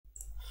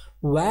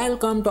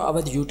Welcome to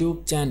our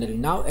YouTube channel.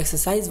 Now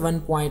exercise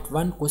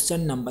 1.1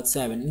 question number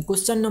 7. In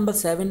question number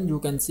 7 you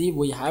can see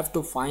we have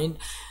to find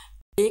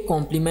a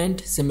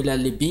complement,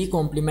 similarly b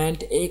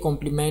complement, a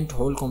complement,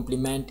 whole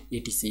complement,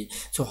 etc.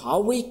 So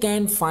how we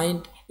can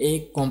find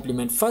a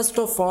complement? First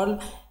of all,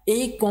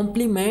 a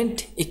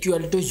complement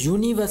equal to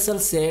universal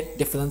set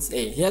difference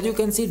a. Here you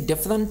can see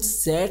different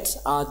sets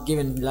are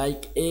given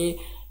like a,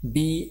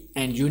 b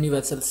and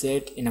universal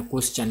set in a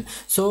question.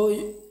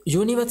 So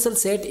universal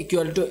set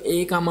equal to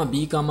a comma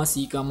b comma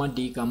c comma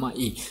d comma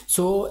e.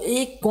 So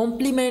a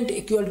complement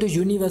equal to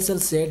universal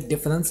set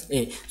difference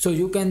a. So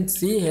you can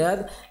see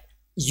here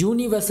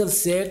universal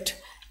set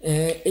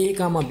a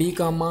comma b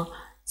comma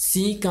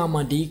c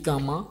comma d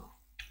comma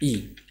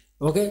e.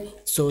 Okay,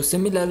 so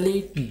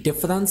similarly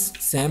difference,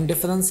 same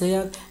difference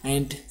here,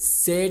 and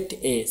set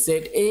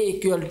a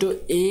equal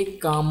to a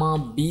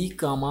comma b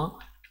comma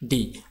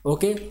d.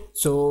 Okay,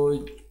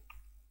 so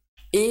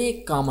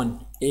a common,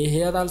 a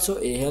here also,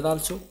 a here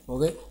also.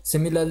 Okay,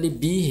 similarly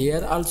b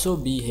here also,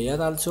 b here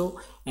also,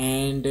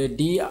 and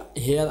d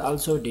here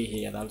also, d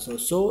here also.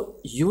 So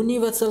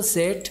universal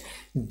set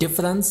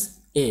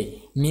difference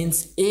a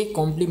means a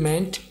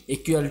complement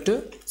equal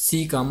to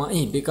c comma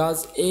e,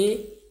 because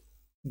a,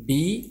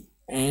 b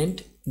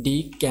and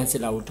d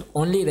cancel out,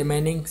 only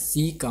remaining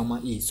c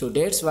comma e. So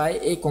that's why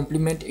a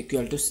complement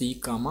equal to c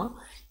comma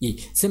e.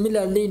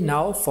 Similarly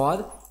now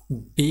for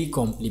b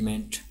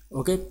complement.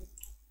 Okay,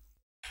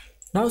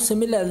 now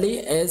similarly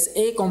as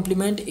a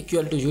complement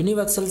equal to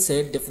universal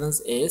set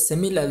difference a,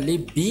 similarly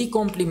b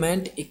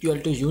complement equal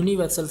to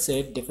universal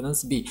set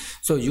difference b.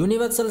 So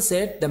universal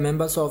set, the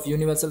members of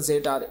universal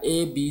set are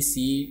a, b,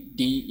 c,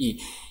 d,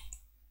 e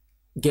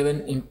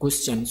given in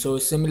question. So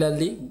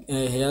similarly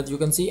here you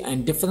can see,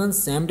 and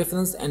difference, same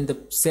difference, and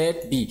the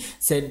set b,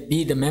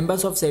 the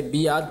members of set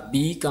b are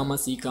b comma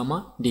c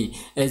comma d,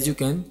 as you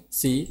can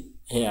see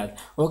here.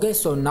 Okay,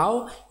 so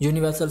now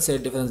universal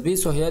set difference b.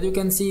 So here you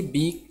can see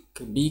b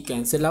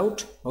cancel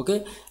out.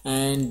 Okay,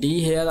 and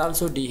d here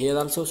also, d here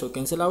also, so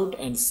cancel out,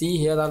 and c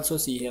here also,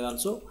 c here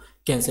also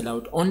cancel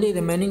out, only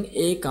remaining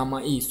a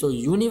comma e. So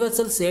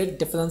universal set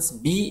difference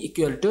b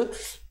equal to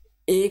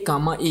a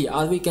comma e,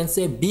 or we can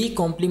say b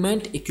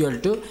complement equal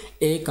to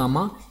a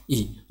comma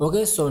e.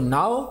 Okay, so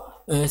now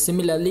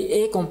similarly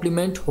a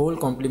complement, whole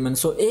complement.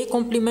 So a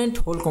complement,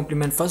 whole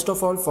complement. First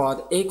of all,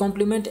 for a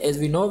complement, as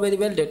we know very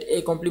well that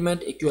a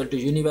complement equal to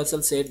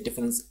universal set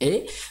difference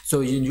a.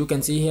 So you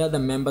can see here the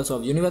members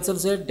of universal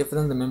set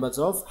difference the members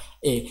of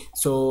a.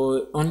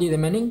 So only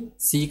remaining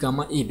c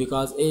comma e,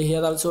 because a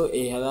here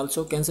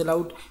also cancel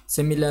out.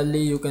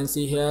 Similarly you can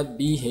see here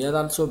b here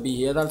also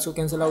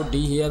cancel out,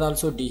 d here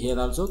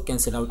also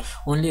cancel out,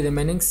 only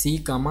remaining c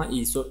comma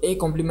e. So a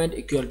complement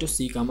equal to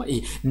c comma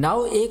e.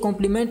 Now a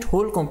complement,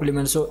 whole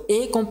complement. So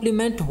a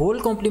complement,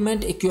 whole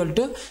complement equal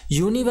to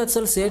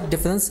universal set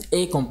difference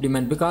a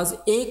complement, because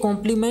a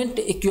complement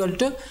equal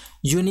to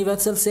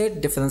universal set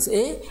difference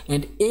a,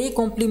 and a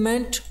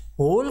complement,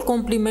 whole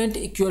complement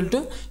equal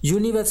to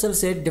universal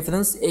set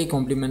difference a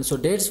complement. So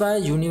that's why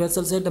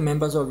universal set, the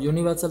members of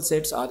universal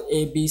sets are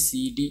a, b,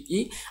 c, d,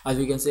 e, as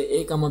we can say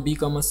a comma b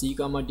comma c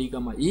comma d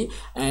comma e,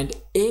 and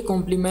a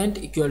complement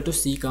equal to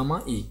c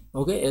comma e.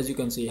 Okay, as you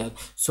can see here.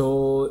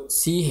 So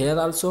c here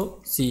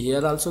also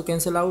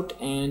cancel out,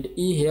 and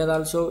e here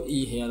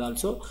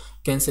also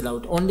cancel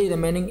out, only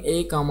remaining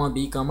a comma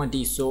b comma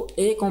d. So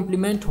a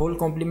complement, whole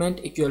complement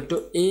equal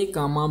to a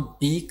comma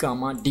b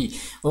comma d.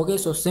 Okay,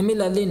 so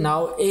similarly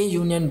now a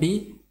union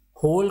b,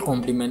 whole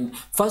complement.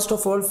 First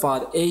of all,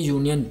 for a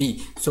union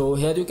b, so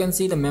here you can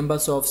see the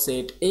members of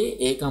set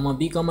a comma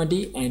b comma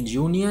d, and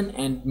union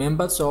and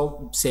members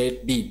of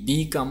set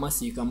b comma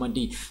c comma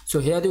d. So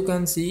here you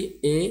can see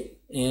a,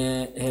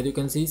 here you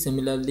can see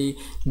similarly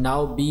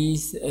now b,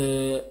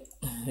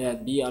 here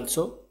b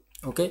also.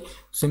 Okay,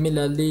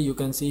 similarly you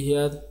can see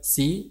here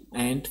c,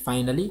 and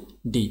finally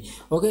d.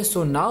 Okay,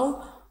 so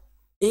now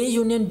a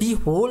union b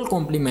whole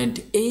complement,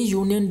 a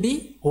union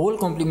b whole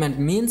complement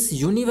means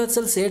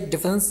universal set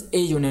difference a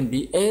union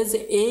b, as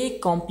a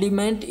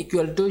complement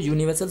equal to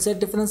universal set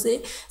difference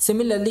a.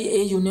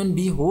 Similarly a union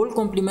b whole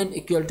complement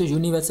equal to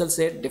universal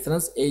set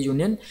difference a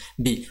union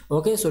b.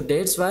 Okay, so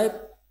that's why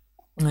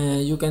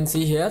you can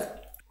see here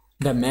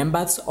the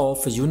members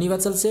of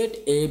universal set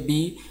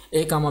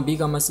a comma b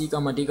comma c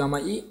comma d comma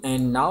e,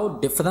 and now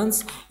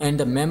difference, and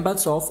the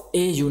members of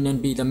a union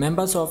b, the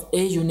members of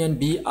a union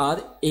b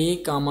are a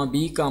comma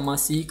b comma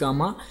c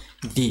comma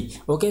d.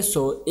 Okay,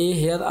 so a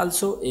here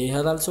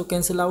also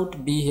cancel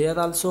out, b here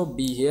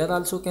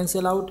also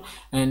cancel out,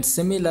 and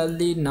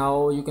similarly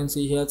now you can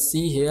see here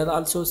c here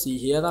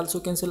also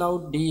cancel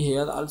out, d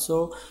here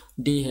also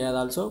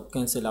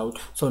cancel out.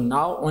 So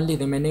now only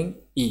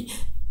remaining e.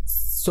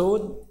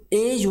 So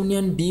a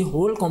union b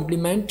whole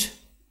complement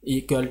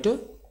equal to,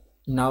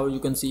 now you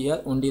can see here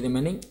only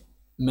remaining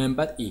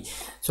member e.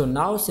 So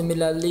now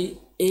similarly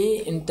a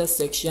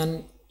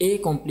intersection a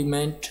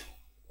complement,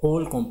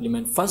 whole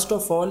complement. First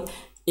of all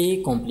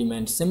A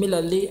complement.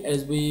 Similarly,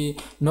 as we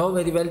know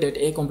very well that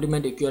A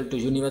complement equal to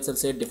universal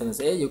set difference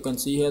A, you can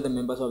see here the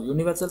members of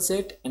universal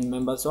set and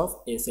members of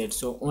A set.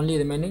 So only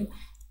remaining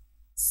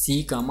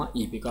C comma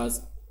E,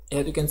 because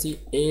here you can see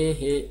A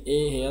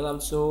here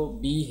also,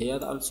 B here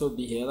also,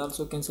 B here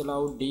also cancel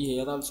out, D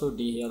here also,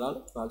 D here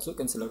also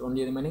cancel out,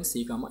 only remaining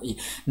C comma E.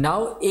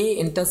 Now A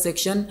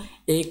intersection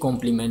A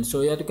complement.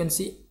 So here you can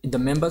see the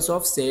members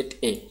of set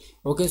A.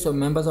 Okay, so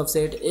members of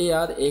set A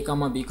are A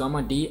comma B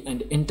comma D,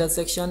 and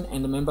intersection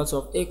and the members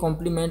of A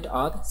complement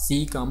are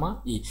C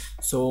comma E.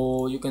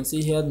 So you can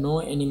see here no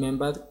any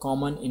member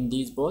common in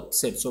these both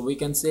sets. So we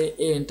can say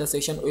A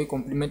intersection A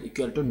complement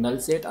equal to null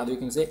set, or we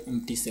can say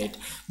empty set.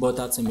 Both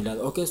are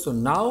similar. Okay, so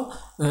now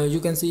you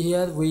can see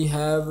here we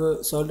have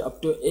solved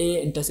up to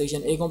A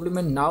intersection A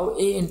complement. Now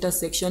A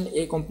intersection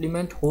A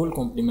complement whole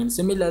complement.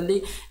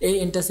 Similarly, A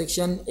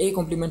intersection A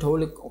complement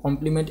whole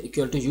complement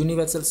equal to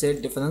universal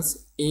set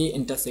difference A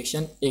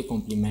intersection A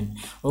complement.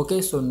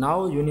 Okay, so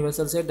now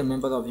universal set, the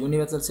members of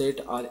universal set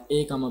are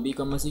A comma B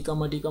comma C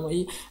comma D comma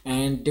E,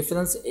 and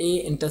difference A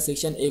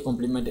intersection A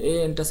complement.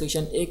 A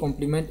intersection A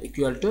complement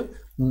equal to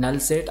null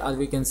set, or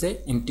we can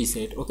say empty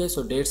set. Okay,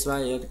 so that's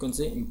why you can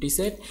say empty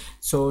set.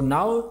 So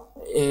now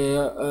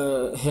here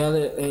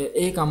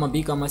A comma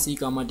B comma C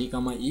comma D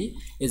comma E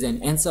is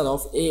an answer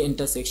of A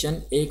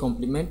intersection A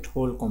complement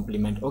whole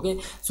complement. Okay,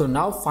 so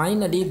now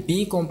finally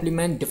B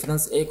complement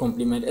difference A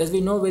complement. As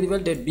we know very well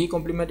that B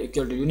complement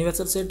equal to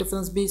universal set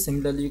difference B.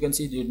 Similarly, you can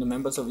see the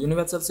members of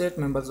universal set,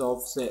 members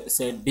of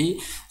set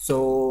B.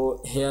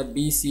 So here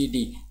B C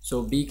D,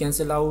 so B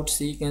cancel out,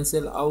 C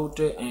cancel out,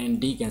 and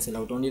D cancel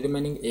out, only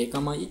remaining A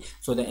comma E.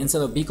 So the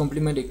answer of B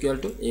complement equal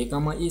to A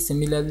comma E.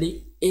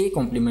 Similarly, A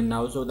complement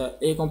now, so the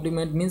A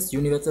complement means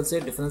universal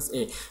set difference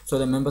A. So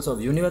the members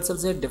of universal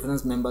set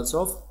difference members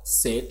of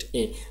set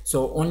A.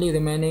 So only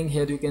remaining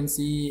here you can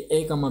see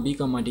A comma B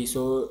comma D.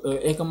 So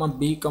A comma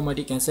B comma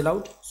D cancel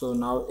out. So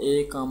now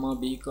A comma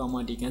B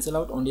comma D cancel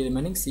out, only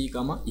remaining C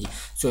comma E.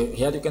 So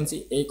here you can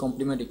see A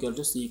complement equal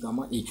to C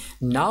comma E.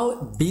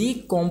 Now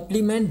B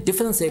complement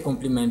difference A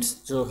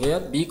complements. So here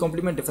B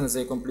complement difference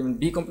A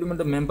complement. B complement,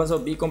 the members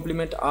of B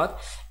complement are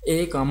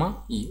A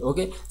comma E.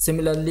 Okay,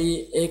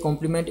 similarly A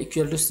complement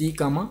equal to C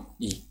comma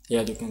E.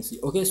 Here you can see.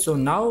 Okay, so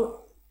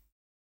now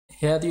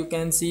here you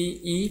can see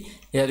E,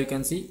 here you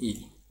can see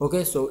E.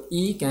 Okay, so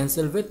E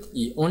cancel with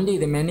E, only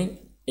remaining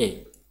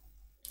A.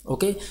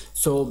 Okay,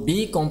 so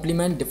B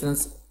complement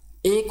difference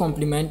A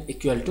complement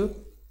equal to,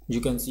 you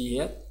can see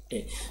here,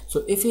 A.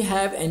 So if you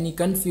have any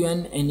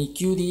confusion, any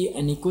query,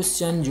 any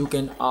question, you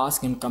can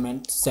ask in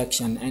comment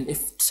section, and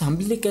if it's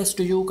humbly request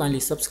to you,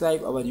 kindly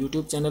subscribe our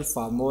YouTube channel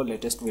for more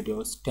latest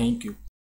videos. Thank you.